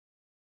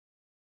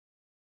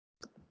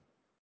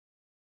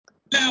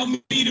Allow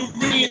me to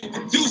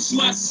reintroduce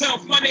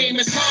myself. My name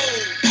is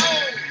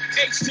Ho,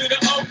 H to the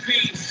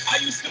O-P.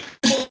 I used to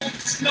move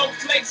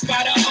snowflakes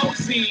by the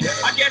OZ.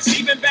 I guess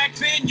even back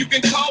then you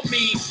can call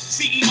me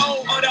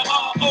CEO of the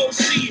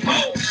ROC.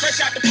 Ho,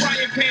 fresh out the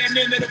frying pan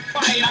into the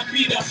fire. I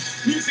be the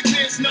music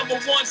biz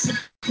 #1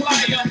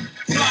 supplier.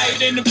 Fly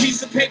it in a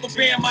piece of paper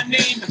bearing my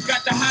name.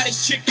 Got the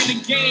hottest chick in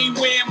the game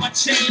wearing my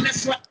chain.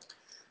 That's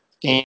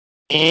right.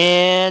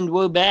 And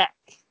we're back.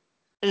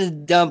 This is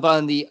Dump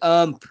on the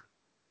Ump.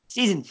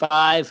 Season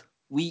 5,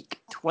 Week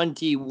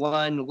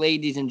 21.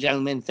 Ladies and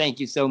gentlemen, thank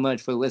you so much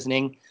for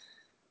listening.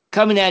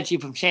 Coming at you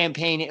from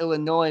Champaign,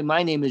 Illinois,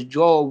 my name is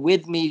Joel.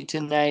 With me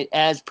tonight,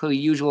 as per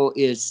usual,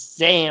 is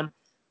Sam.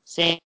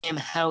 Sam,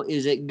 how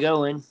is it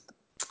going?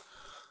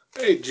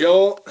 Hey,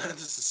 Joel.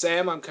 This is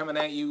Sam. I'm coming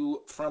at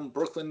you from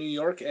Brooklyn, New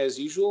York, as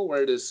usual,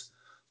 where it is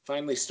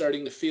finally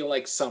starting to feel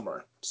like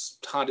summer. It's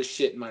hot as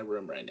shit in my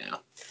room right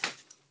now.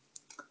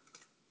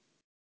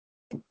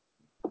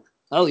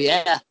 Oh,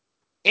 yeah.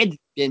 It's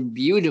been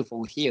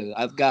beautiful here.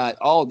 I've got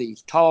all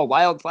these tall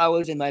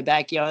wildflowers in my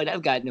backyard.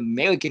 I've got an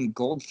American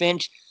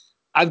goldfinch.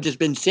 I've just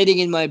been sitting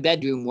in my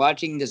bedroom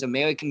watching this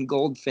American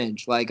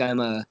goldfinch like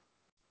I'm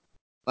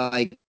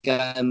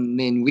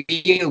in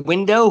Rear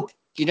Window.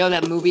 Do you know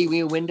that movie,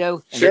 Rear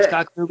Window? A Sure.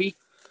 Hitchcock movie?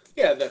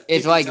 Yeah, the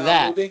It's like Tom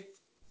that. movie.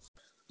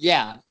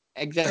 Yeah,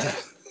 exactly.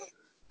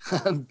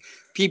 I'm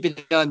peeping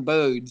on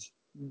birds.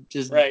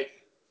 Just Right.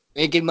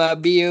 drinking my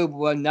beer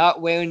while not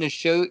wearing a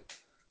shirt,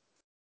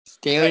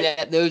 staring Right.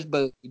 at those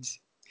birds.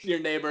 Your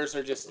neighbors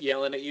are just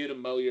yelling at you to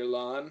mow your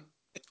lawn.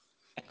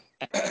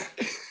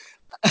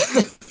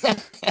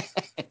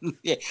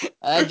 Yeah,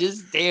 I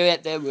just stare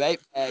at them right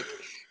back.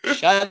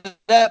 Shut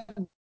up,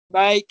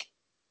 Mike.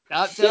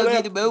 Stop Shut telling me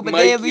up, to mow my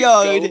Mike, damn you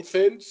yard.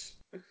 goldfinch.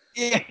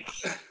 Yeah.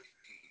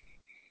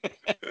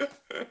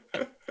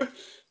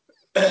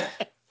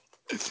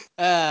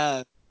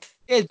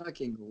 It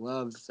fucking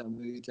love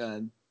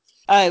summertime.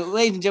 All right,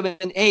 ladies and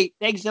gentlemen, hey,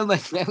 thanks so much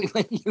for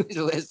everyone who's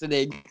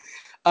listening.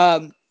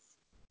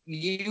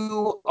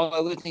 You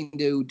are listening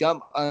to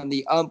Dump on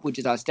the Ump, which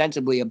is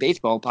ostensibly a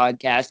baseball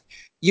podcast.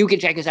 You can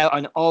check us out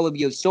on all of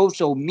your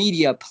social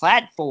media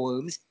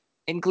platforms,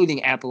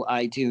 including Apple,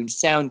 iTunes,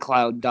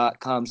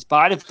 SoundCloud.com,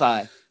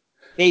 Spotify,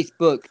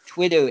 Facebook,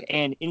 Twitter,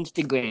 and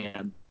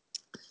Instagram.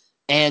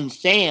 And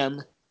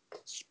Sam,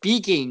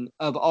 speaking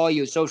of all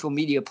your social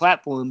media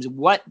platforms,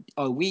 what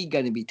are we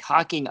going to be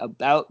talking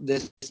about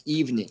this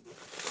evening?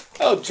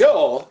 Oh,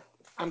 Joel,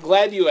 I'm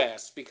glad you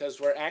asked, because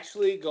we're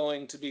actually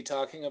going to be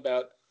talking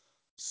about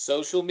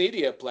social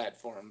media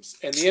platforms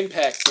and the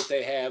impact that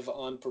they have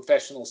on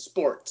professional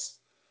sports.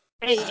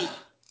 Hey,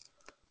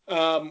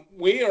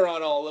 We are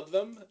on all of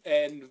them,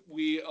 and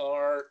we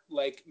are,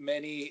 like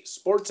many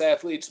sports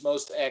athletes,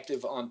 most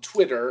active on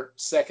Twitter.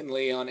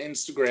 Secondly, on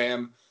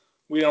Instagram.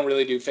 We don't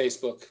really do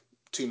Facebook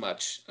too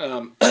much.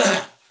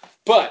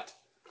 But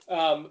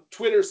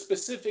Twitter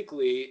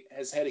specifically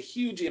has had a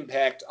huge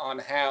impact on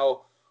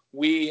how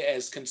we,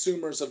 as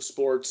consumers of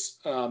sports,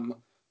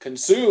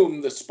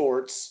 consume the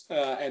sports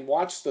and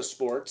watch the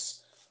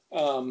sports.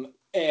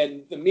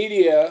 And the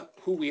media,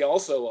 who we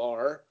also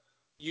are,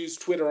 use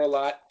Twitter a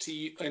lot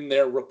in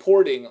their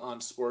reporting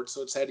on sports,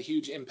 so it's had a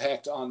huge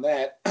impact on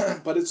that.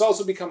 But it's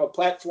also become a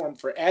platform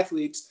for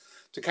athletes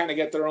to kind of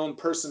get their own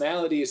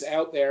personalities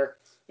out there,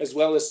 as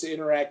well as to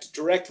interact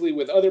directly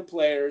with other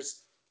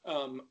players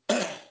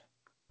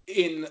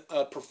in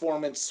a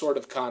performance sort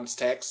of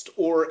context,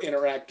 or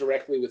interact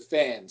directly with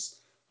fans.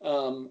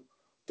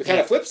 The kind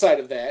of flip side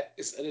of that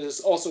is that it has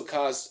also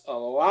caused a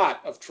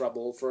lot of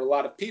trouble for a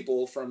lot of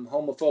people, from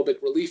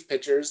homophobic relief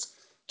pitchers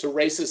to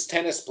racist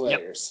tennis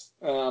players.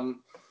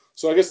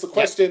 So I guess the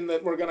question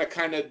that we're going to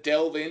kind of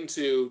delve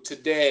into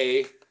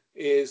today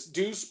is,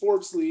 do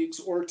sports leagues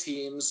or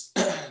teams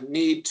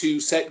need to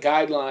set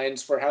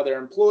guidelines for how their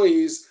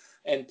employees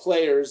and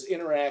players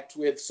interact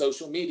with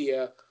social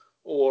media,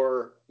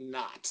 or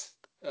not,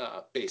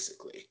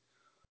 basically?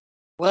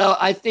 well,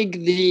 I think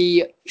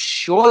the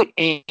short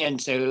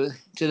answer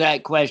to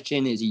that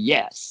question is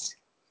yes.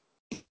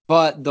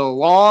 But the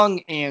long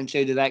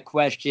answer to that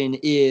question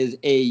is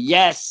a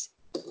yes,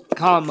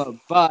 comma,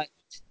 but, ...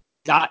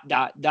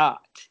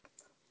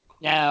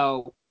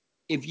 Now,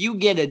 if you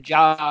get a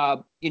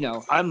job,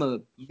 I'm a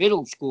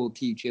middle school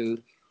teacher,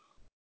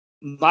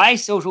 my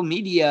social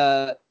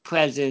media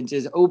presence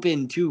is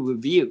open to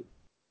review,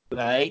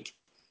 right?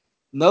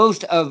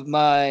 Most of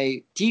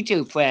my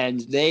teacher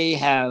friends, they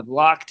have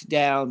locked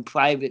down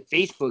private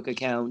Facebook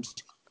accounts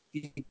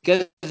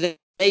because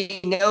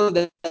they know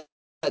that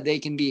they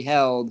can be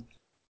held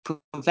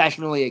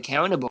professionally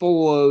accountable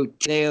for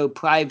their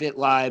private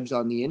lives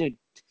on the internet.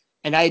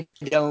 And I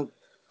don't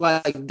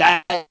like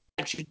that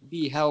should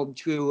be held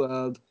true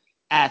of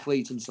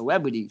athletes and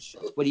celebrities.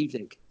 What do you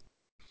think?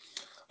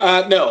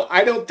 No,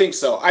 I don't think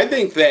so. I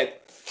think that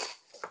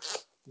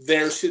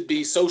there should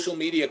be social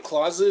media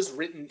clauses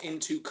written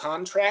into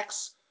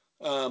contracts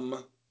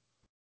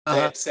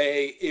that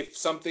say, if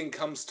something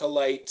comes to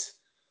light,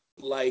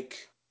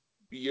 like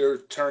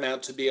you turn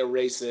out to be a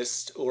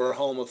racist or a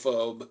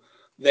homophobe,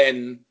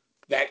 then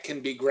that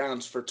can be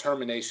grounds for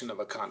termination of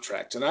a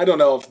contract. And I don't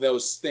know if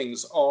those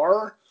things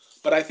are,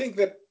 but I think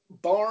that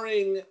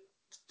barring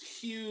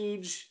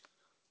huge,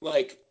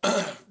 like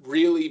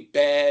really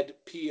bad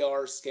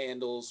PR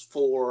scandals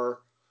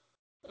for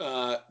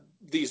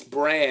these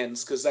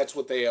brands, because that's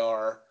what they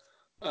are,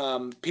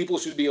 people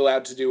should be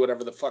allowed to do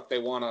whatever the fuck they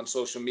want on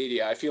social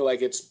media. I feel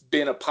like it's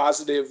been a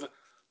positive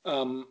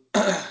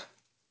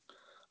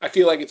I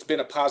feel like it's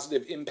been a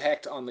positive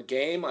impact on the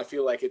game. I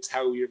feel like it's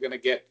how you're going to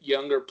get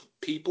younger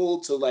people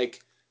to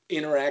like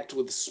interact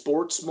with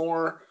sports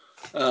more.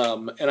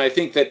 And I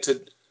think that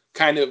to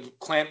kind of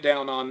clamp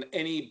down on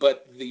any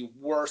but the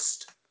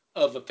worst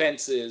of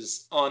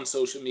offenses on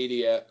social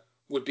media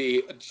would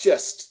be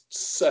just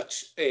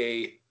such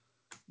a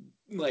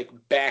like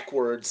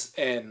backwards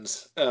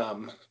and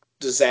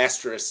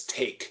disastrous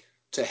take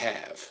to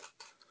have.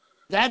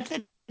 That's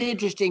an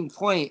interesting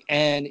point,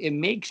 and it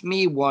makes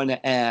me want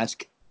to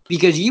ask,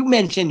 because you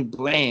mentioned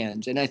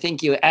brands, and I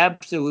think you're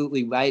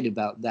absolutely right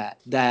about that,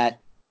 that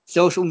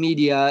social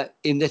media,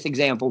 in this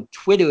example,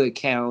 Twitter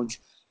accounts,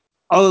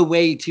 are a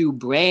way to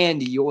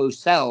brand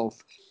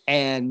yourself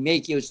and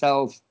make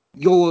yourself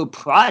your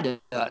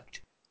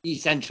product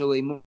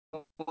essentially more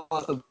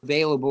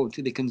available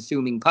to the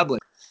consuming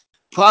public.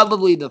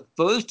 Probably the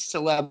first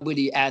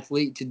celebrity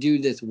athlete to do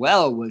this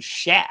well was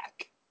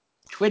Shaq.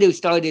 Twitter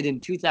started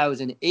in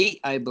 2008,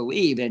 I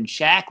believe, and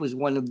Shaq was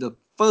one of the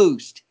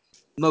first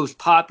most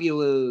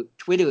popular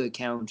Twitter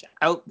accounts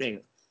out there.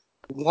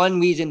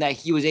 One reason that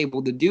he was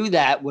able to do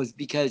that was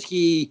because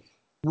he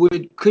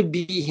could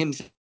be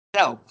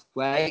himself,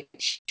 right?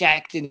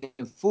 Shaq didn't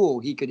fool.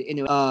 He could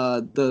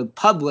interact the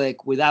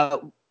public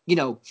without,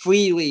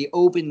 freely,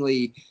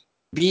 openly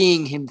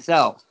being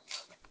himself.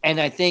 And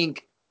I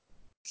think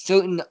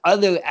certain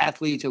other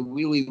athletes are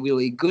really,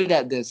 really good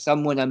at this.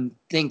 Someone I'm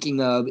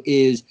thinking of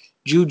is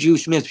Juju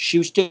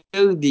Smith-Schuster,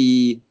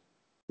 the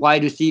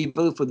wide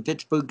receiver for the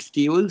Pittsburgh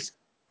Steelers.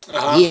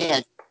 Uh-huh. He has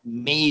an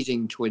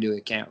amazing Twitter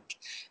account.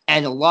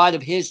 And a lot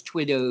of his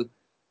Twitter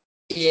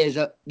is,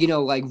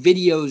 like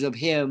videos of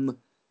him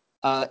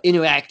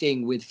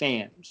interacting with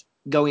fans,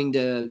 going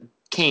to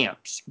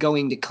camps,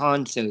 going to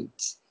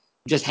concerts,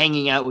 just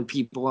hanging out with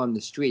people on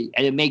the street.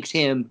 And it makes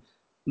him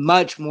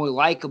much more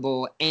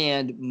likable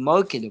and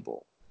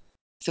marketable.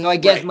 So I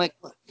guess my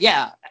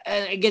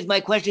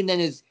question then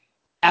is,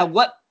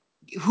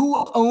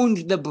 who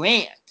owns the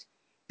brand?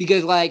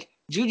 Because like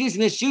Juju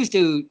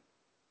Smith-Schuster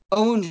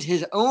owns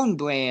his own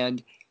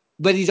brand,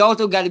 but he's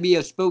also got to be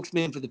a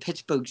spokesman for the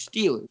Pittsburgh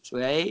Steelers,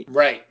 right?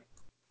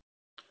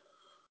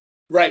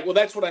 Right. Well,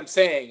 that's what I'm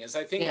saying is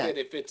I think that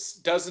if it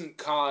doesn't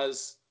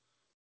cause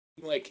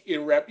like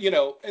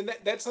and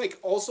that's like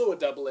also a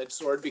double-edged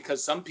sword,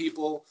 because some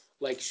people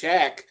like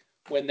Shaq,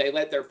 when they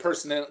let their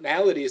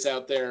personalities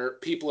out there,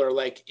 people are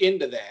like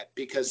into that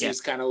because he's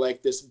kind of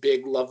like this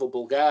big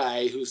lovable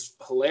guy who's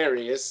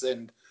hilarious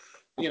and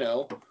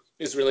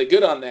is really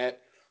good on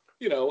that.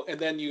 And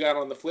then you got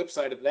on the flip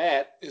side of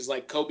that is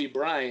like Kobe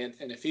Bryant,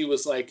 and if he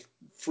was like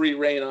free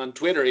reign on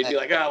Twitter, he'd be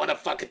like, "Oh, I want to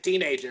fuck a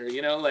teenager,"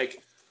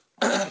 like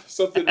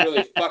something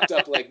really fucked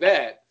up like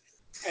that.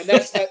 And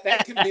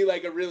that can be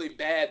like a really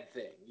bad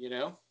thing,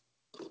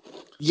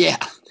 Yeah,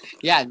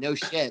 no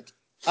shit.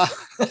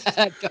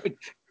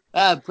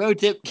 Pro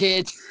tip,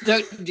 kids,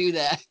 don't do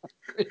that.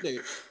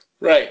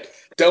 Right.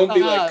 Don't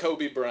be like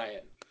Kobe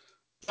Bryant.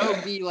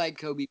 Don't be like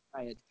Kobe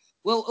Bryant.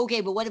 Well, okay,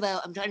 but what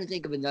about, I'm trying to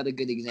think of another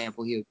good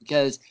example here,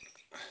 because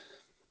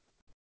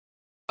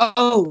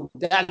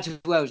that's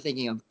what I was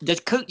thinking of.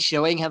 Does Kurt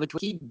Schilling have a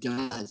Twitter? He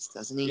does,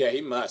 doesn't he? Yeah,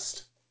 he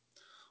must.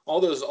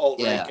 All those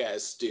alt-right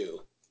guys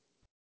do.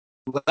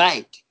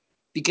 Right.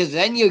 Because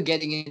then you're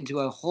getting into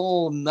a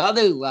whole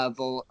nother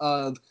level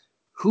of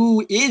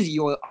who is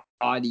your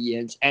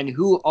audience and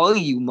who are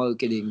you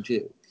marketing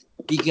to?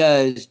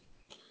 Because,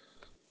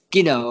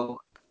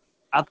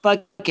 I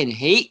fucking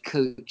hate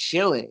Kurt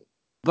Schilling,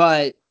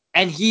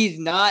 and he's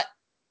not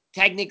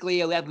technically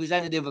a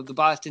representative of the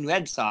Boston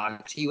Red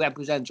Sox. He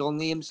represents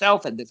only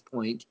himself at this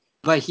point.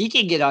 But he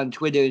can get on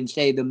Twitter and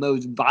say the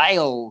most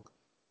vile,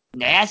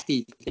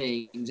 nasty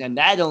things, and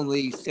that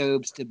only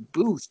serves to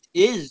boost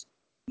his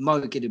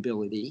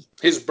marketability.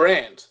 His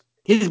brand.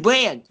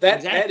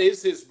 That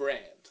is his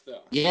brand,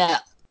 though. Yeah.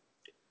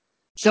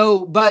 So,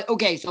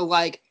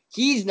 like,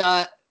 he's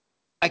not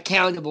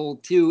accountable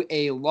to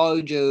a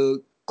larger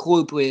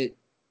corporate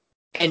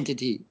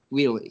entity,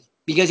 really.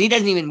 Because he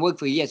doesn't even work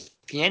for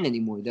ESPN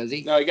anymore, does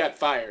he? No, he got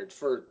fired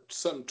for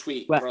some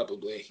tweet,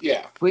 probably.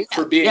 Yeah.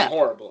 For being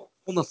horrible.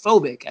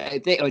 Homophobic, I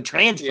think, or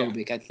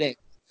transphobic, I think.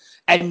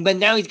 But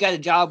now he's got a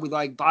job with,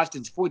 like,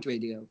 Boston Sports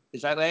Radio.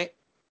 Is that right?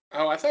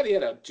 Oh, I thought he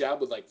had a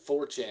job with, like,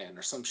 4chan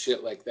or some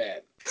shit like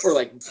that. Or,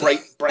 like,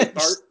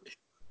 Breitbart.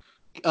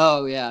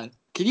 Oh, yeah.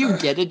 Can you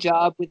get a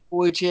job with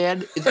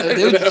 4chan? Is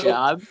there a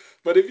job?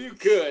 But if you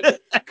could,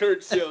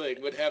 Kurt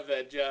Schilling would have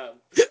that job.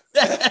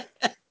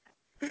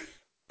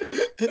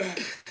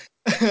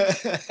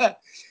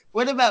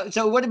 What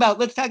about,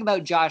 let's talk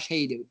about Josh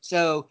Hader.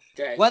 So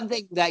one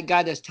thing that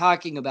got us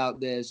talking about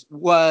this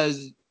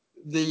was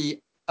the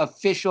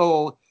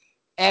official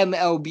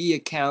MLB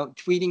account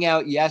tweeting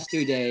out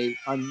yesterday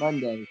on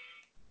Monday.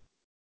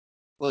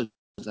 What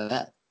was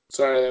that?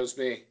 Sorry, that was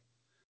me.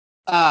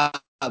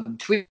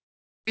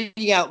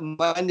 Tweeting out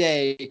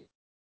Monday.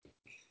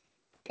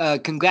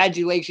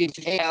 Congratulations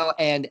to AL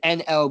and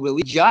NL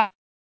release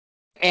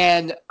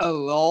and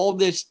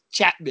Aroldis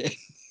Chapman.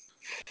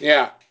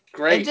 Yeah,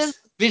 great. And just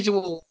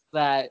visual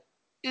that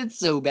it's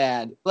so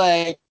bad.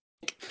 Like,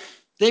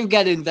 they've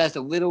got to invest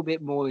a little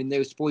bit more in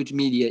their sports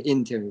media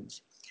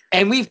interns.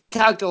 And we've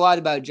talked a lot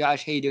about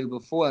Josh Hader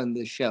before on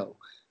this show.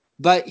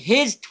 But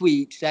his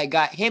tweets that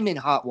got him in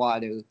hot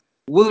water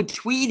were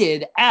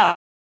tweeted out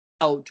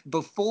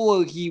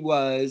before he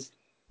was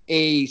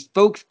a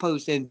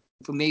spokesperson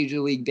for Major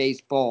League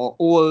Baseball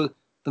or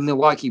the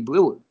Milwaukee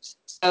Brewers.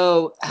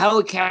 So how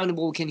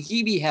accountable can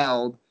he be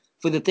held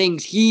for the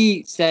things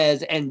he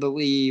says and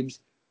believes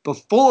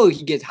before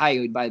he gets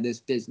hired by this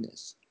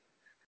business?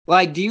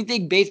 Like, do you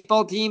think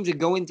baseball teams are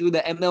going through the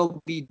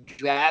MLB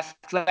draft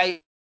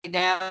right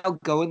now,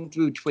 going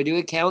through Twitter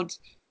accounts,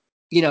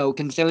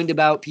 concerned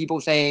about people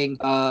saying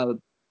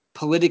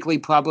politically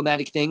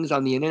problematic things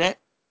on the internet?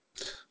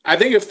 I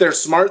think if they're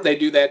smart, they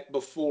do that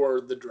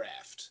before the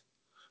draft.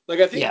 Like,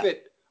 I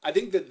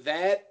think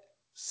that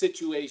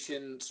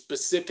situation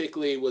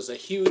specifically was a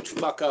huge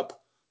fuck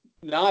up,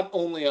 not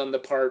only on the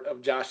part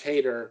of Josh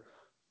Hader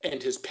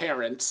and his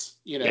parents,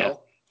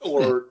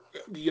 or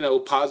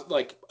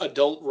like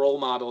adult role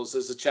models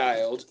as a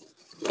child,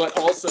 but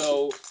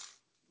also,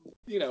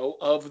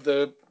 of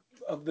the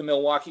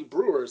Milwaukee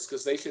Brewers,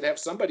 because they should have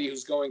somebody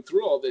who's going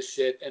through all this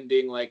shit and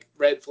being like,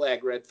 red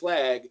flag, red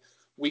flag.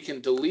 We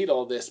can delete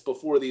all this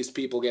before these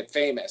people get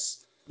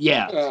famous.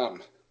 Yeah.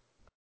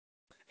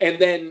 And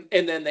then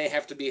they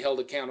have to be held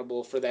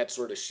accountable for that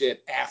sort of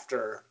shit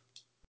after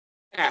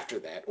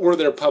that, or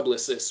their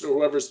publicists or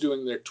whoever's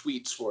doing their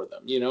tweets for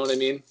them. You know what I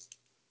mean?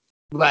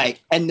 Right.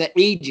 And the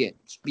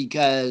agents,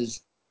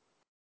 because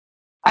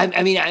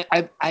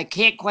I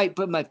can't quite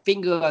put my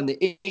finger on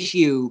the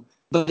issue,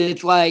 but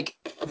it's like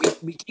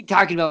we keep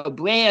talking about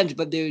brands,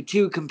 but there are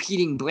two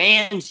competing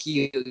brands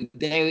here.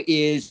 There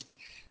is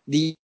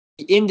the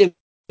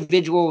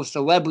individual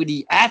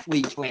celebrity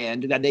athlete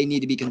brand that they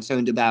need to be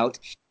concerned about,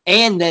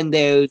 and then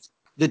there's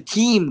the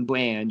team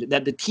brand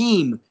that the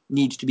team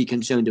needs to be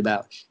concerned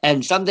about.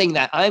 And something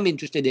that I'm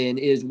interested in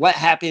is what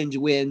happens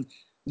when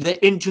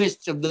the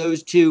interests of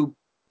those two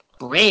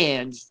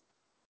brands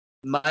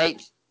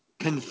might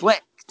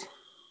conflict.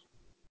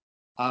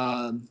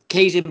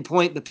 Case in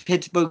point, the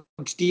Pittsburgh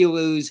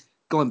Steelers,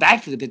 going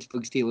back to the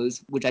Pittsburgh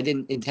Steelers, which I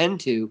didn't intend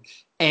to,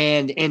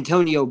 and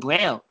Antonio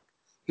Brown,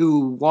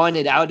 who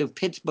wanted out of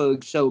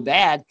Pittsburgh so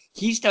bad,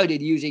 he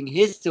started using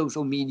his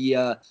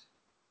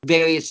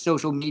various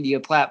social media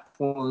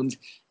platforms,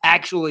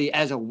 actually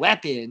as a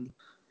weapon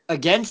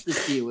against the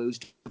Steelers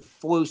to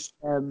force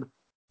them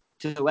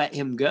to let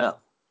him go.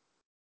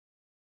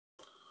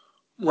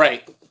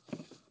 Right.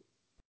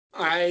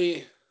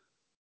 I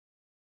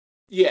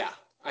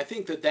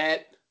think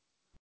that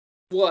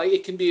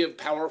it can be a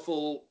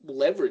powerful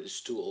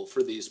leverage tool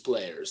for these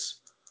players.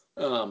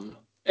 And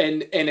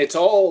it's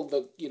all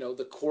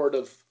the court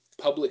of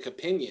public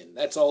opinion.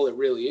 That's all it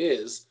really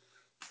is.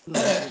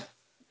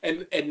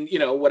 and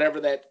whatever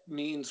that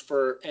means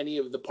for any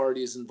of the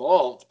parties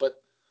involved.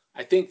 But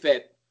I think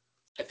that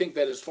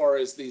as far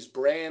as these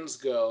brands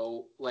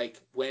go,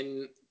 like,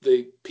 when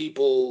the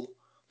people,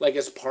 like,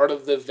 as part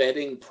of the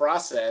vetting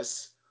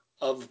process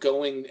of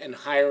going and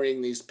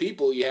hiring these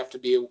people, you have to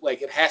be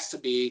like, it has to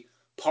be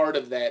part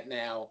of that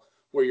now,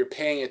 where you're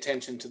paying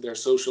attention to their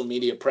social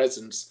media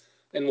presence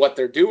and what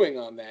they're doing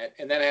on that.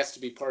 And that has to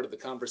be part of the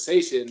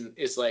conversation,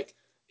 is like,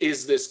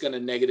 is this going to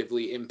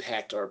negatively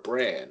impact our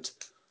brand?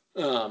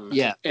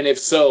 And if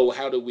so,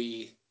 how do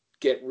we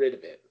get rid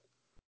of it?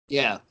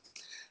 Yeah.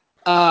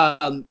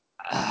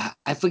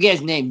 I forget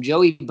his name,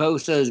 Joey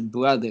Bosa's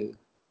brother,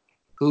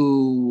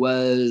 who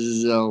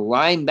was a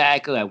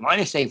linebacker, I want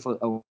to say for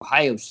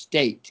Ohio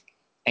State,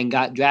 and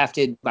got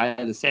drafted by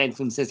the San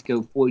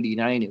Francisco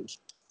 49ers.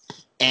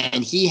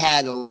 And he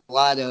had a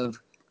lot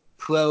of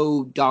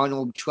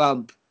pro-Donald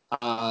Trump,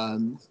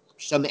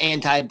 some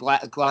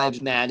anti-Black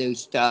Lives Matter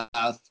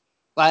stuff,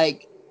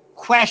 like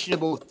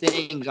questionable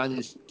things on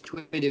his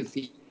Twitter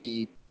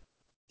feed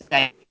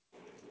that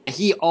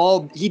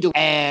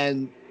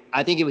and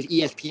I think it was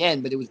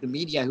ESPN, but it was the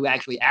media who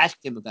actually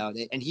asked him about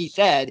it. And he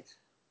said,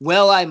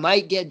 well, I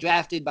might get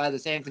drafted by the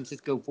San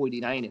Francisco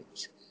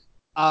 49ers.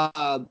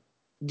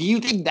 Do you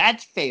think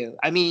that's fair?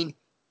 I mean,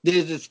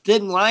 there's this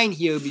thin line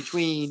here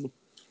between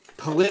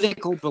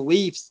political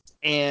beliefs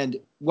and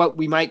what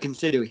we might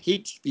consider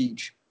hate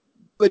speech.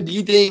 But do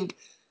you think,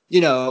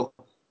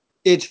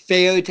 it's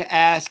fair to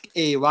ask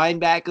a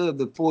linebacker of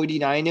the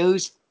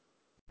 49ers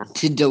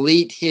to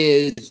delete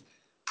his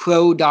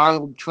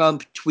pro-Donald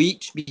Trump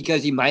tweets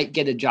because he might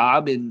get a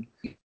job in,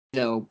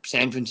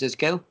 San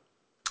Francisco?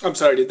 I'm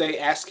sorry, did they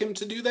ask him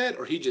to do that,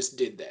 or he just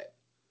did that?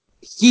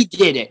 He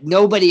did it.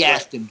 Nobody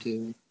asked him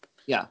to.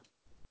 Yeah.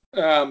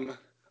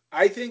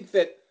 I think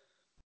that,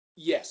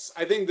 Yes,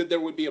 I think that there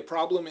would be a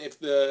problem if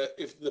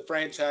the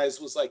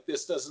franchise was like,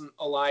 this doesn't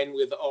align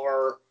with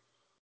our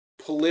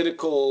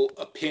political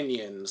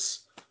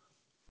opinions.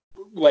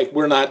 Like,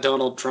 we're not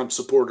Donald Trump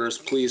supporters.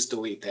 Please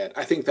delete that.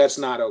 I think that's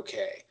not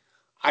okay.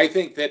 I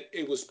think that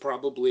it was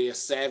probably a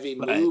savvy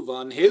move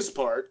on his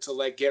part to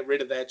like get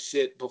rid of that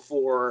shit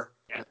before,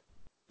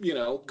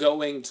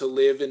 going to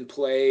live and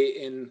play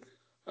in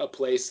a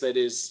place that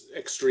is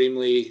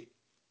extremely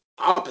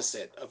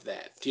opposite of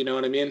that. Do you know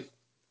what I mean?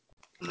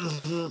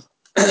 Mm-hmm.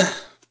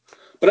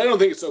 But I don't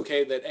think it's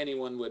okay that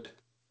anyone would,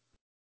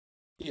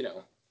 I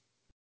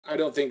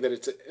don't think that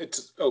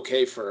it's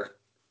okay for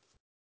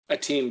a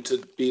team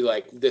to be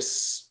like,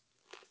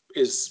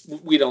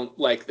 we don't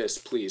like this,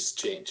 please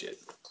change it.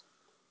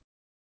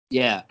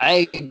 Yeah,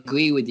 I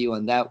agree with you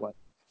on that one.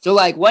 So,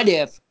 like, what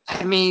if,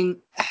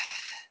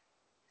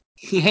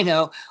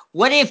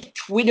 what if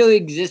Twitter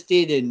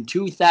existed in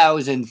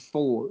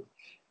 2004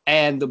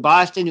 and the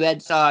Boston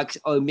Red Sox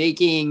are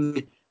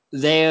making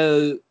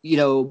their,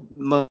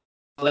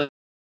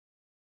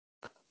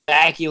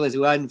 miraculous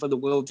run for the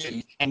World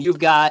Series, and you've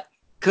got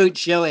Curt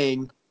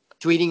Schilling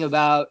tweeting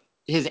about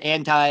his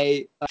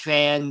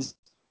anti-trans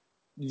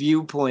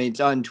viewpoints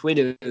on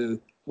Twitter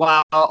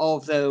while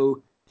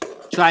also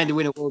trying to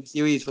win a World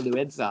Series for the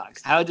Red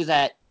Sox. How does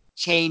that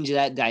change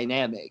that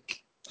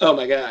dynamic? Oh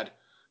my God.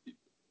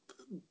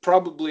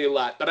 Probably a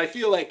lot, but I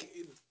feel like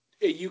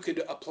you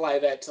could apply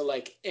that to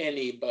like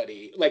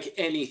anybody, like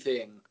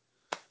anything.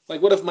 Like,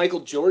 what if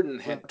Michael Jordan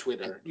had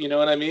Twitter? You know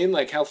what I mean?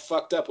 Like, how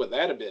fucked up would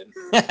that have been?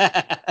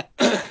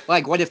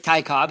 Like, what if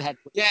Ty Cobb had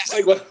Twitter? Yes.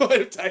 Like, what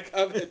if Ty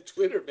Cobb had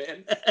Twitter,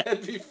 man?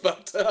 That'd be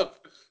fucked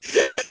up.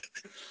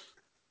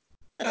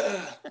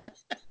 It'd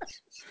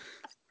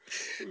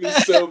be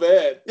so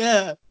bad.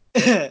 Yeah.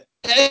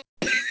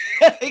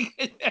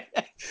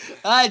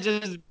 I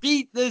just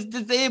beat this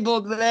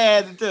disabled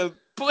man to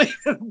put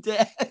him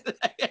dead.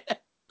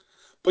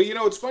 But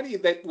it's funny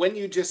that when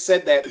you just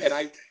said that, and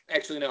I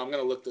actually know, I'm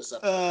going to look this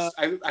up first.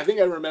 I think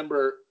I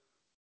remember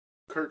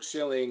Curt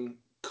Schilling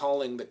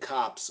calling the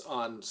cops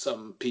on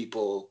some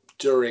people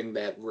during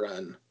that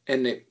run,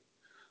 and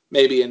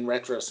maybe in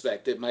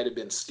retrospect it might have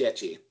been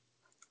sketchy.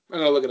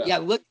 I'm going to look it up. Yeah,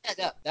 look that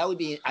up. That would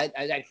be. I'd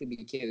actually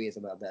be curious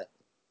about that.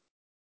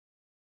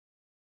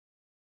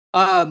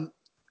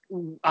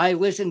 I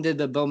listened to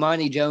the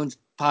Bomani Jones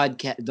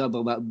podcast,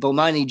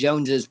 Bomani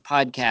Jones's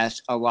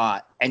podcast a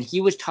lot, and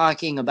he was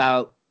talking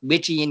about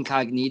Richie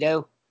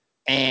Incognito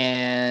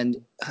and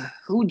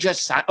who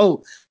just signed.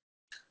 Oh,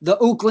 the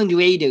Oakland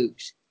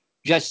Raiders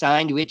just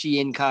signed Richie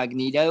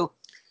Incognito,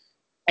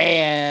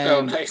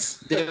 and nice.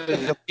 there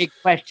was a big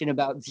question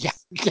about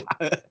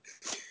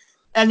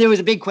and there was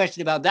a big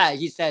question about that.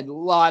 He said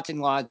lots and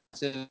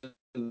lots of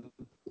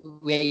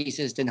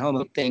racist and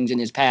homophobic things in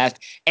his past,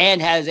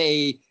 and has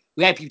a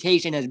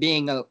reputation as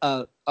being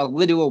a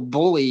literal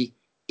bully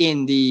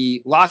in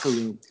the locker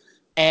room.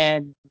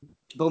 And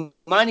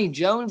Bomani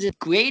Jones'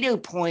 greater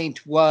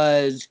point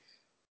was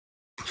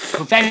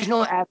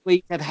professional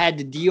athletes have had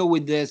to deal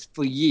with this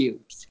for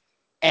years.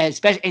 And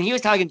he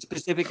was talking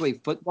specifically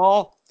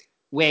football,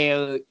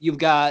 where you've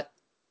got,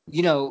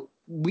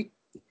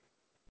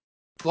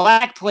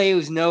 black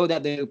players know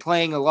that they're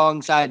playing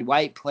alongside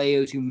white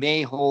players who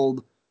may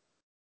hold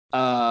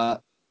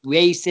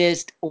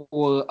racist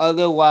or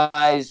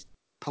otherwise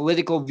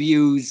political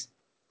views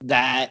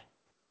that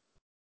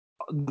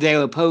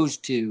they're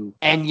opposed to,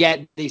 and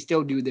yet they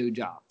still do their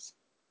jobs.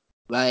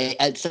 Right?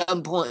 At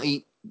some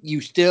point,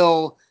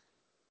 the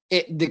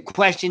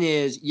question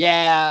is,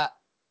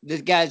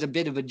 this guy's a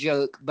bit of a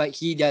jerk, but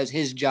he does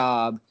his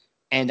job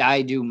and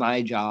I do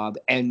my job,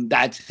 and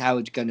that's how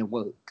it's going to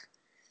work.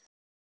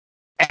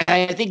 And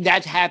I think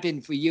that's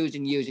happened for years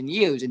and years and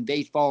years in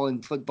baseball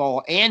and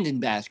football and in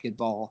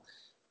basketball.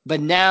 But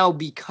now,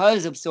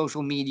 because of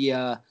social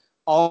media,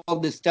 all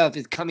this stuff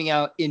is coming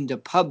out into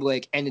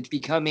public, and it's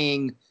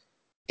becoming,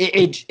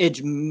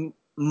 it's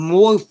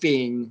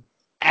morphing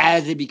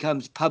as it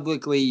becomes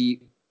publicly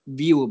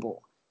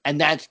viewable.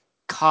 And that's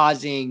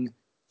causing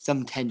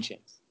some tension.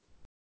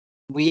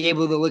 Were you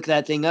able to look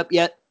that thing up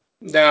yet?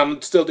 No,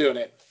 I'm still doing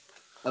it.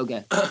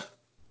 Okay.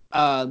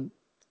 And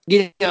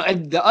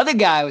the other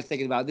guy I was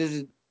thinking about, this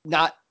is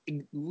not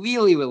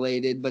really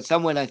related, but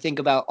someone I think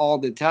about all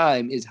the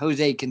time is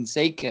Jose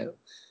Canseco,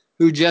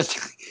 who just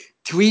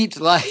tweets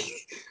like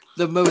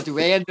the most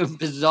random,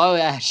 bizarre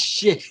ass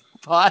shit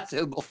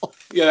possible.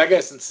 Yeah, that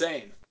guy's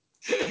insane.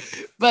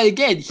 But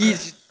again,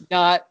 he's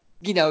not,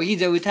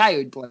 he's a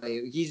retired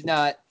player. He's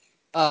not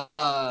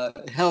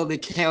held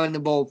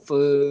accountable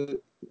for,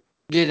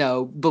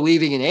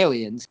 believing in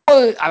aliens.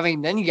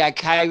 Then you got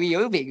Kyrie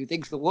Irving, who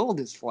thinks the world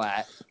is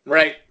flat.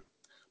 Right.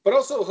 But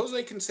also,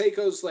 Jose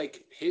Canseco's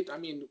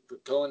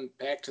going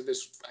back to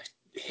this,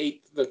 I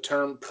hate the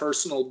term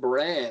personal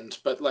brand,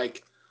 but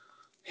like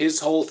his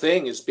whole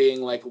thing is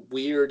being like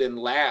weird and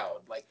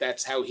loud. Like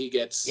that's how he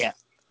gets,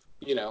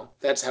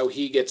 that's how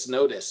he gets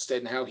noticed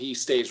and how he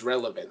stays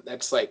relevant.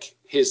 That's like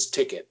his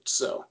ticket.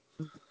 So.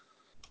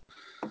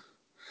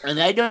 And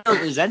I don't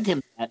resent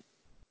him that.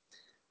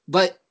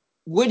 But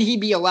would he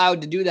be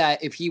allowed to do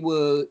that if he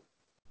were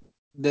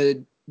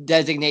the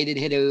designated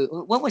hitter?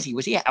 What was he?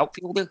 Was he an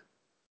outfielder?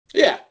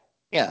 Yeah.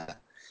 Yeah.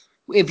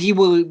 If he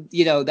were,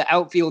 the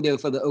outfielder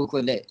for the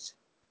Oakland A's,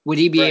 would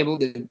he be Right. able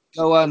to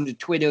go on to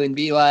Twitter and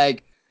be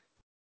like,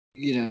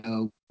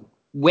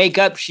 wake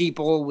up,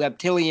 sheeple,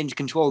 reptilians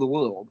control the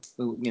world?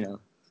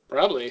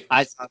 Probably.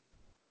 I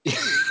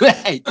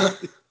right.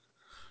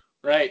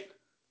 Right.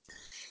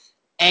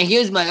 And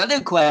here's my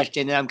other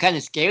question, and I'm kind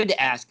of scared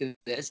to ask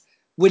this.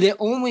 Would it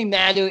only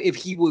matter if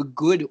he were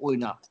good or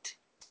not?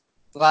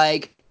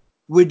 Like,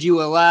 would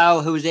you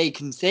allow Jose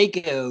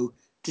Canseco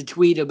to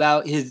tweet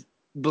about his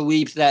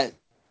beliefs that,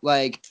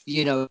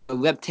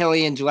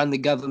 reptilians run the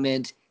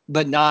government,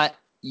 but not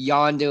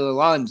Yonder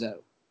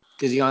Alonso?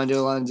 Because Yonder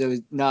Alonso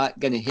is not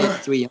going to hit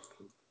 300.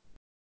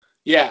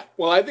 Yeah.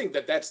 Well, I think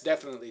that that's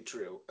definitely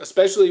true,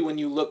 especially when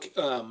you look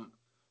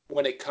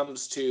when it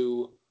comes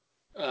to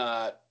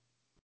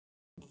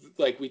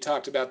like we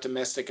talked about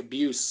domestic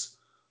abuse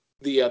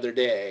the other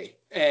day,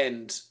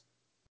 and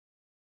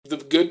the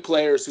good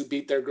players who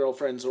beat their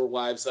girlfriends or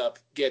wives up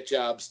get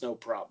jobs no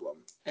problem,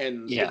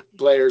 and the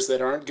players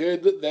that aren't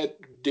good that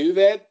do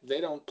that, they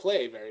don't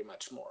play very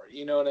much more,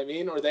 you know what I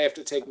mean, or they have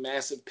to take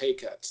massive pay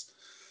cuts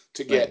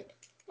to get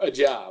a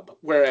job,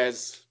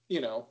 whereas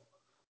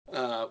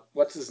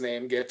what's his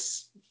name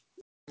gets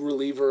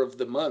reliever of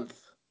the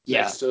month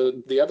next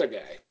to the other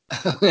guy.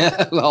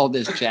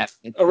 Aroldis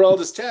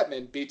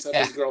Chapman beats up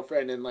his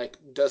girlfriend and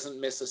doesn't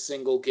miss a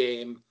single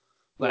game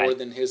more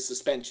than his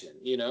suspension,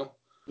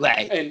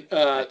 Right. And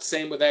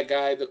same with that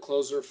guy, the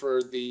closer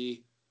for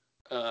the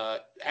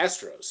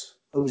Astros.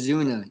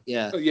 Ozuna,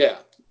 Yeah.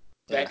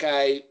 That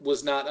guy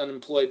was not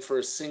unemployed for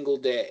a single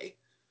day.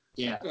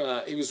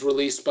 Yeah. He was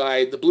released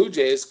by the Blue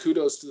Jays.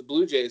 Kudos to the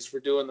Blue Jays for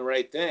doing the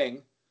right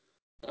thing.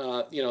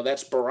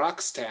 That's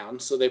Barack's town,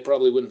 so they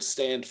probably wouldn't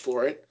stand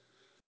for it.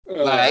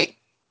 Right.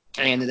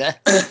 Canada.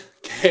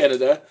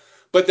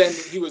 But then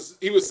he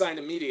was signed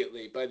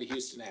immediately by the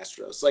Houston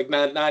Astros.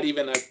 Not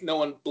even no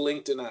one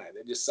blinked an eye.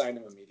 They just signed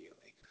him immediately.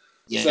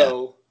 Yeah.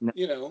 So,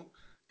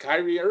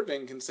 Kyrie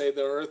Irving can say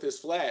the earth is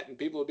flat and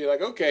people will be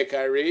like, "Okay,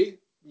 Kyrie,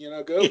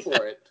 go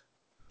for it."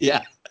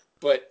 Yeah.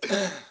 But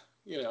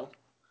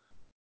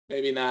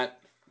maybe not,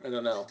 I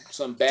don't know,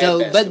 some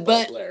bad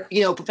basketball player.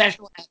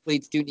 Professional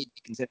athletes do need to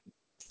be considered.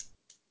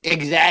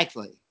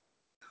 Exactly.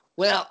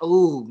 Well,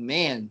 oh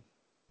man.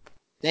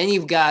 Then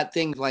you've got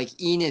things like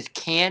Enes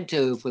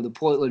Kanter for the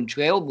Portland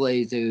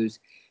Trailblazers,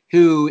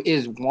 who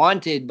is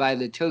wanted by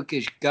the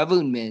Turkish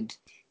government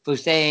for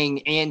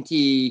saying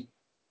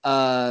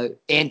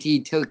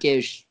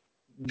anti-Turkish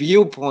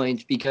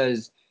viewpoints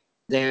because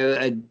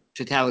they're a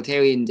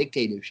totalitarian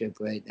dictatorship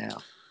right now.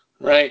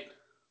 Right.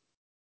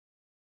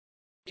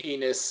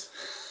 Enes.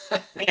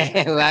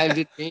 Rhymes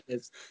with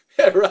penis.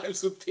 It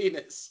rhymes with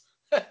penis.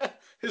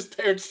 His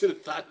parents should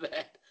have thought of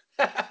that.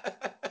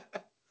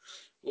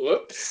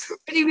 Whoops. What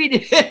do you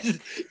mean?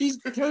 He's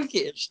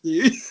Turkish,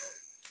 dude.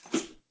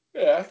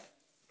 Yeah.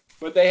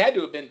 But they had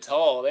to have been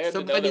tall. They had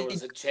to know there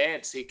was a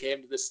chance he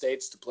came to the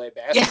States to play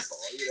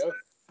basketball,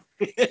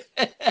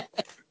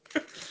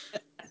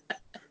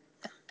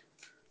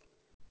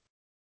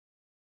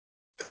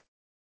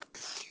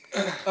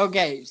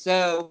 Okay,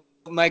 so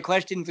my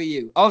question for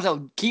you.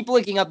 Also, keep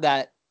looking up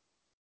that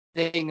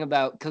thing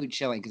about Curt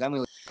Schilling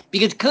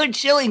because Curt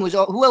Schilling was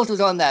who else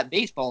was on that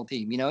baseball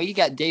team? You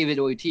got David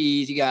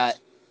Ortiz, you got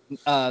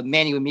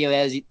Manny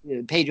Ramirez,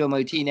 Pedro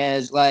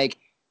Martinez.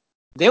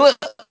 There were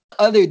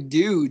other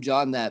dudes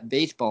on that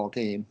baseball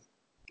team.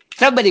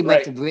 Somebody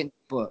must have written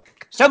a book.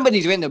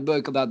 Somebody's written a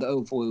book about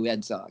the 04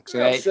 Red Sox,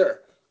 right? Oh, sure.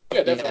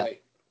 Yeah,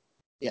 definitely.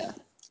 Yeah.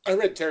 I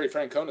read Terry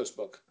Francona's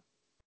book.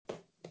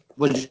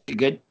 Was it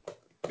good?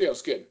 Yeah, it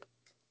was good.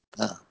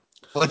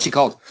 What's it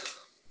called?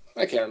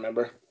 I can't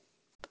remember.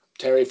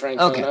 Terry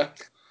Francona. Okay.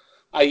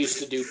 I used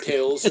to do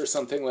pills or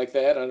something like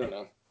that. I don't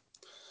know.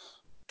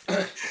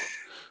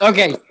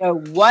 Okay,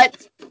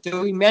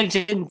 so we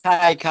mentioned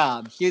Ty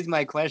Cobb. Here's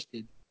my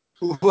question.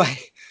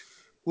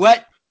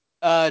 What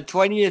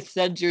 20th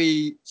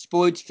century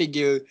sports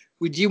figure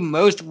would you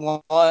most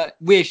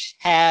wish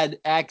had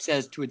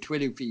access to a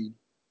Twitter feed?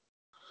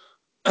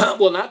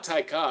 Well, not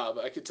Ty Cobb.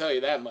 I could tell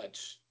you that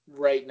much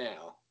right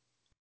now.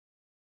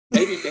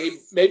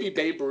 Maybe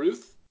Babe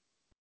Ruth.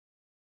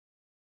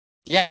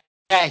 Yeah,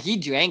 he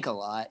drank a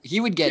lot. He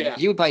would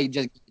probably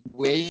just get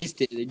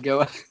wasted and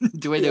go on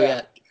Twitter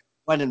at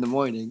 1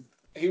 a.m.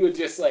 He would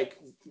just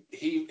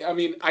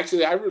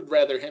actually, I would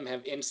rather him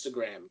have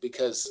Instagram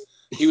because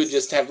he would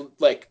just have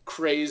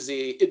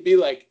crazy. It'd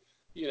be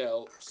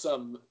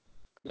some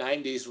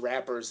 90s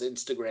rappers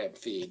Instagram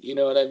feed. You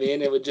know what I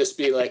mean? It would just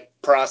be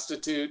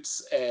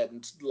prostitutes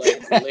and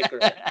liquor.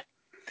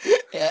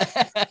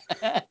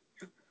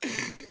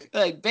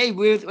 Babe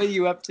Ruth, what are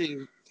you up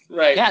to?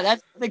 Right. Yeah,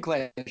 that's the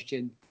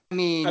question. I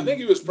think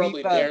he was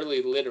probably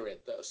barely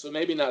literate though, so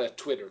maybe not a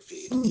Twitter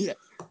feed. Yeah.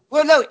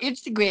 Well, no,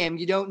 Instagram.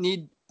 You don't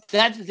need.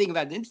 That's the thing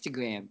about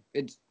Instagram.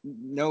 It's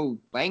no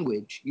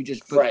language. You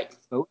just put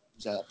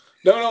photos up.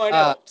 No, I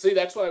know. See,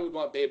 that's why I would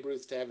want Babe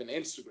Ruth to have an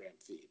Instagram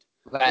feed.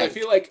 But I Right.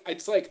 feel like I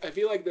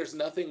feel like there's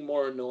nothing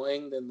more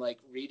annoying than like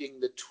reading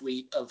the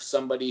tweet of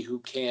somebody who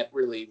can't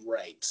really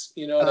write.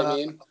 You know what I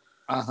mean?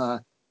 Uh-huh.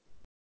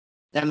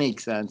 That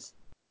makes sense.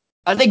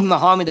 I think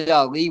Muhammad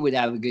Ali would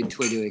have a good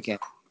Twitter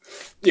account.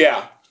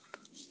 Yeah.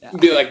 Yeah.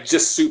 Be like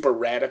just super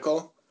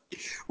radical.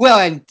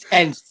 Well,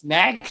 and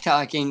smack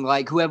talking,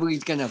 like whoever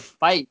he's gonna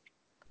fight,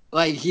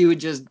 like he would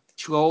just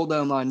troll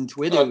them on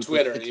Twitter. On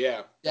Twitter,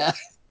 yeah. Yeah.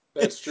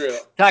 That's true.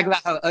 Talk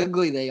about how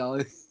ugly they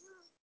are.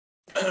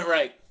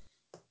 Right.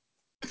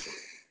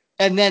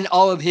 And then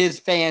all of his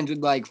fans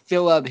would like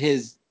fill up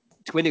his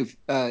Twitter,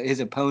 his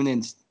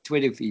opponent's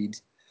Twitter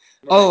feeds.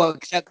 Right. Oh,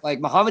 except like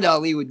Muhammad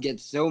Ali would get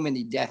so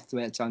many death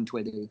threats on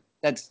Twitter.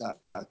 That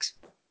sucks.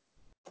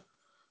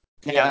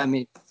 Yeah, I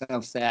made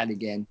myself sad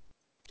again.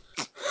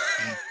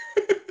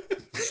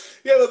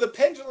 Yeah, well, the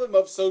pendulum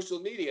of social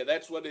media,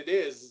 that's what it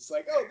is. It's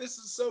like, oh, this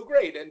is so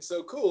great and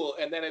so cool.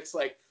 And then it's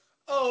like,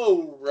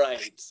 oh,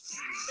 right.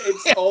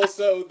 It's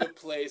also the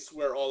place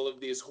where all of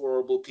these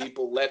horrible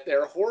people let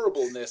their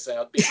horribleness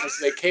out because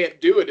they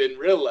can't do it in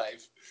real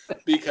life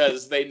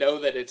because they know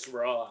that it's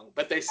wrong,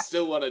 but they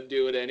still want to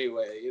do it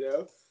anyway, you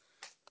know?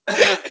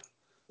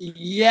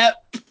 Yep.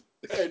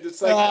 And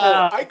it's like,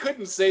 oh, I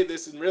couldn't say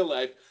this in real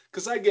life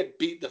because I get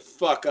beat the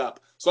fuck up.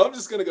 So I'm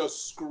just going to go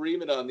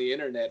scream it on the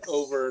internet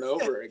over and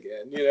over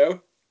again, you know?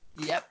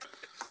 Yep.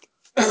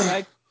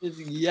 I just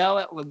yell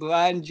at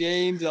LeBron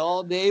James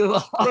all day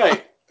long.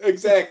 Right,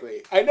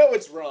 exactly. I know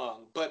it's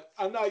wrong, but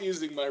I'm not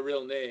using my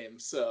real name,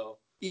 so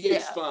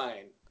it's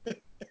fine.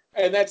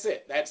 And that's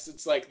it.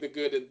 It's like the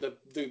good and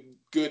the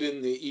good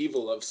and the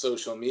evil of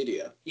social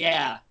media.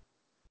 Yeah.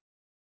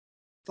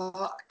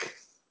 Fuck.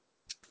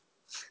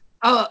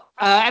 Oh,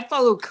 I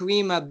follow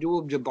Kareem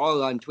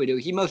Abdul-Jabbar on Twitter.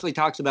 He mostly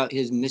talks about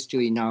his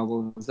mystery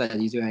novels that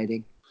he's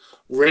writing.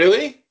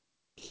 Really?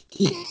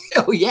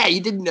 Oh yeah, you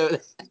didn't know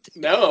that.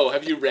 No,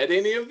 have you read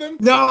any of them?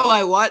 No,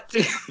 I want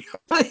to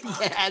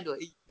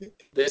badly.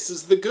 This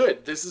is the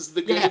good. This is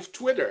the good of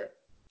Twitter.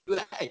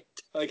 Right.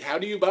 Like, how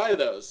do you buy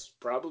those?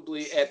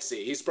 Probably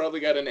Etsy. He's probably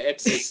got an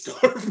Etsy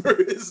store for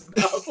his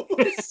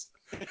novels.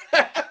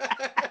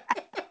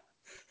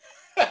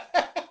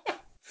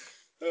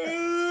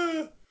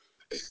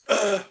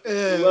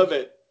 Love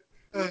it.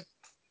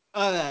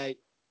 All right.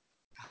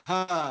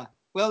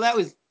 Well, that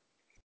was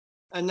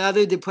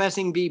another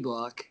depressing B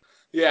block.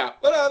 Yeah,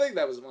 but I think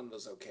that was one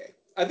was okay.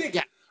 I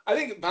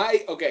think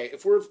my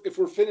if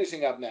we're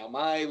finishing up now,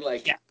 my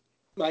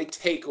my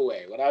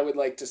takeaway, what I would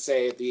like to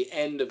say at the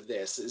end of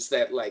this is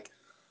that like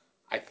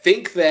I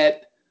think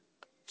that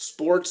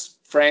sports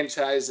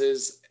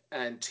franchises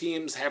and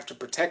teams have to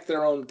protect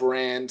their own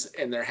brand,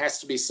 and there has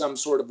to be some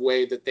sort of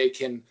way that they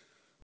can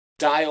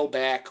dial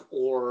back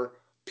or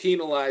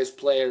penalize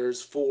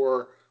players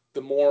for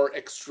the more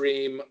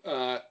extreme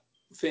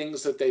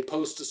things that they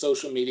post to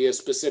social media,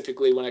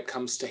 specifically when it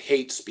comes to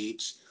hate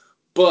speech.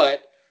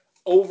 But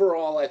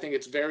overall, I think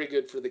it's very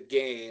good for the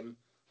game,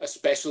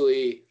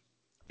 especially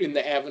in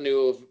the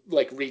avenue of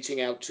like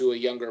reaching out to a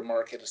younger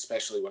market,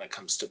 especially when it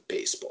comes to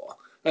baseball.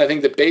 And I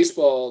think that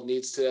baseball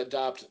needs to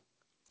adopt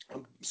a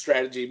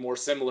strategy more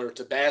similar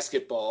to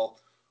basketball,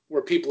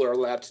 where people are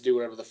allowed to do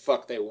whatever the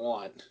fuck they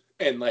want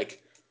and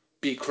like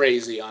be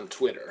crazy on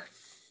Twitter.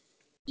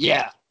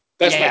 Yeah.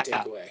 That's my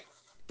takeaway.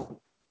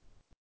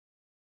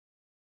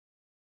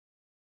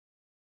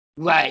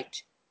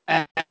 Right.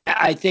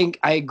 I think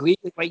I agree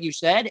with what you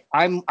said.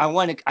 I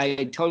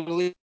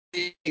totally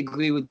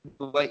agree with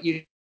what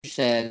you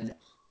said.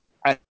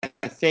 I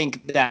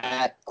think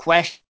that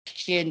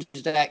questions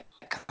that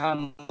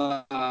come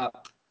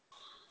up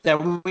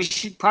that we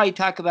should probably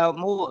talk about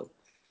more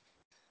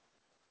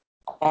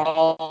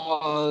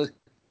are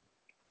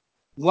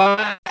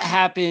what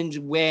happens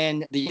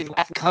when the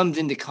left comes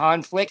into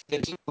conflict.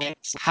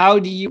 How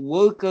do you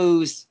work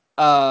those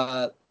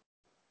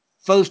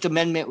First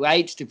Amendment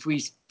rights to free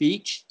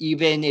speech,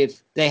 even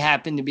if they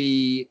happen to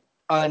be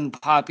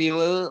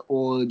unpopular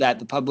or that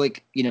the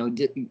public,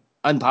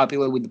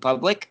 unpopular with the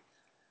public?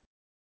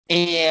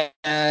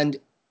 And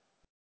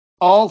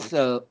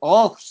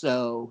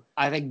also,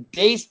 I think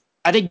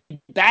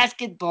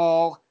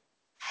basketball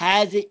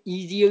has it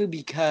easier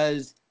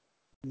because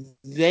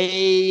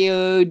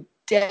their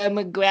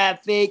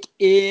demographic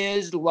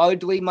is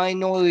largely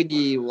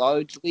minority,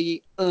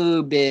 largely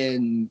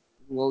urban,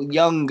 well,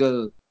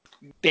 younger.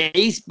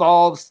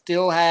 Baseball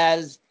still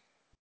has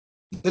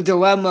the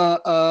dilemma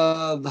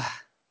of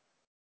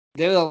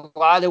there are a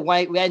lot of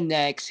white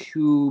rednecks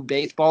who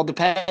baseball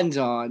depends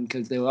on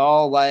because they're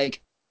all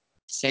like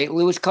St.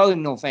 Louis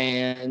Cardinal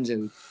fans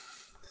or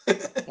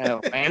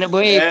Atlanta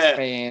Braves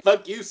fans.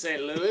 Fuck you,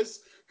 St. Louis.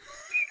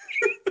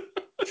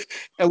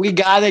 And we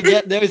gotta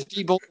get those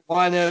people to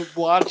want to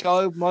watch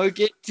our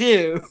market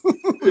too.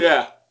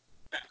 Yeah.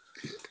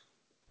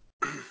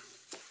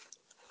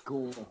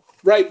 Cool.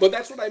 Right, but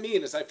that's what I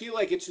mean is I feel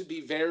like it should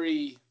be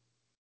the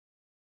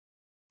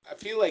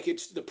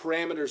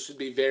parameters should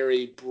be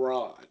very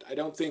broad. I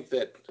don't think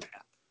that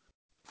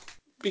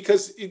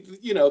because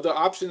the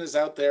option is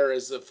out there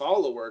as a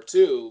follower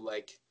too,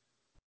 like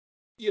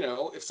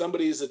if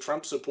somebody is a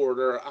Trump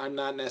supporter, I'm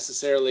not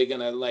necessarily going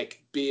to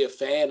like be a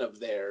fan of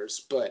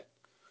theirs, but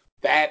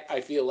that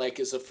I feel like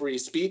is a free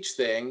speech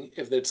thing.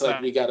 If it's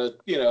like, we got to,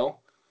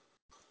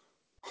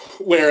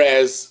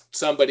 whereas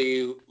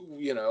somebody,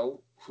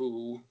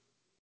 who,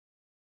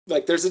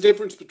 like, there's a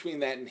difference between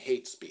that and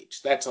hate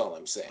speech. That's all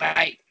I'm saying.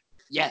 Right.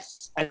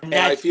 Yes. And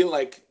I feel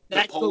like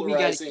the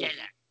polarizing,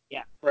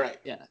 yeah. Right.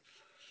 Yeah.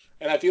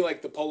 And I feel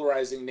like the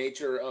polarizing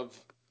nature of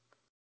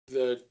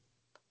the,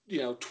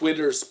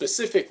 Twitter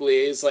specifically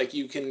is like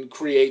you can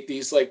create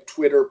these like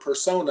Twitter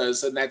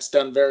personas, and that's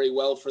done very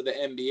well for the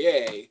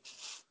NBA.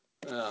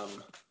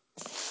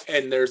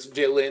 And there's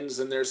villains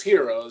and there's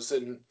heroes,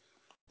 and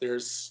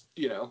there's,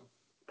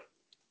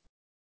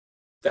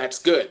 that's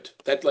good.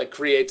 That like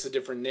creates a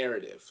different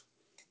narrative.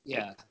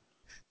 Yeah.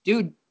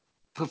 Dude,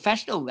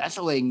 professional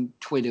wrestling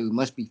Twitter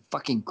must be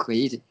fucking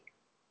crazy.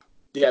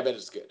 Yeah, I bet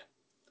it's good.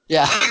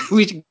 Yeah,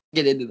 we should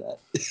get into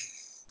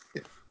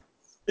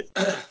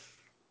that.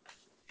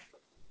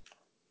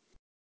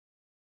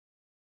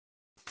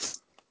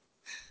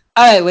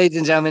 All right, ladies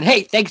and gentlemen.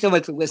 Hey, thanks so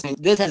much for listening.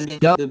 This has been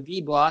the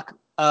V Block.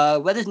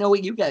 Let us know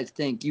what you guys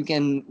think. You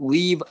can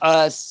leave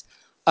us,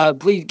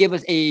 please give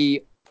us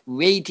a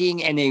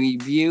rating and a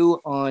review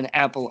on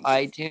Apple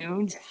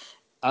iTunes.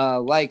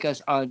 Like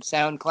us on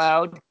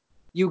SoundCloud.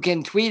 You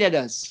can tweet at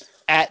us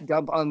at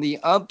Dump on the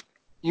Ump.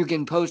 You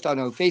can post on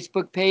our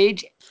Facebook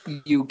page.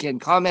 You can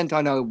comment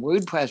on our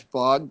WordPress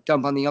blog,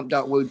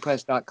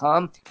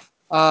 dumpontheump.wordpress.com.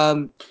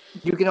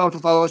 You can also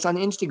follow us on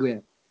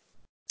Instagram.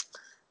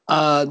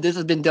 This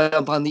has been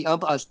Dump on the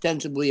Ump,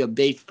 ostensibly a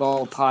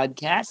baseball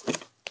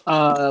podcast.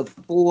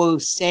 For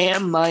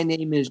Sam, my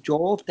name is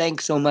Joel.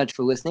 Thanks so much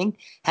for listening.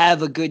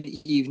 Have a good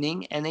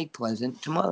evening and a pleasant tomorrow.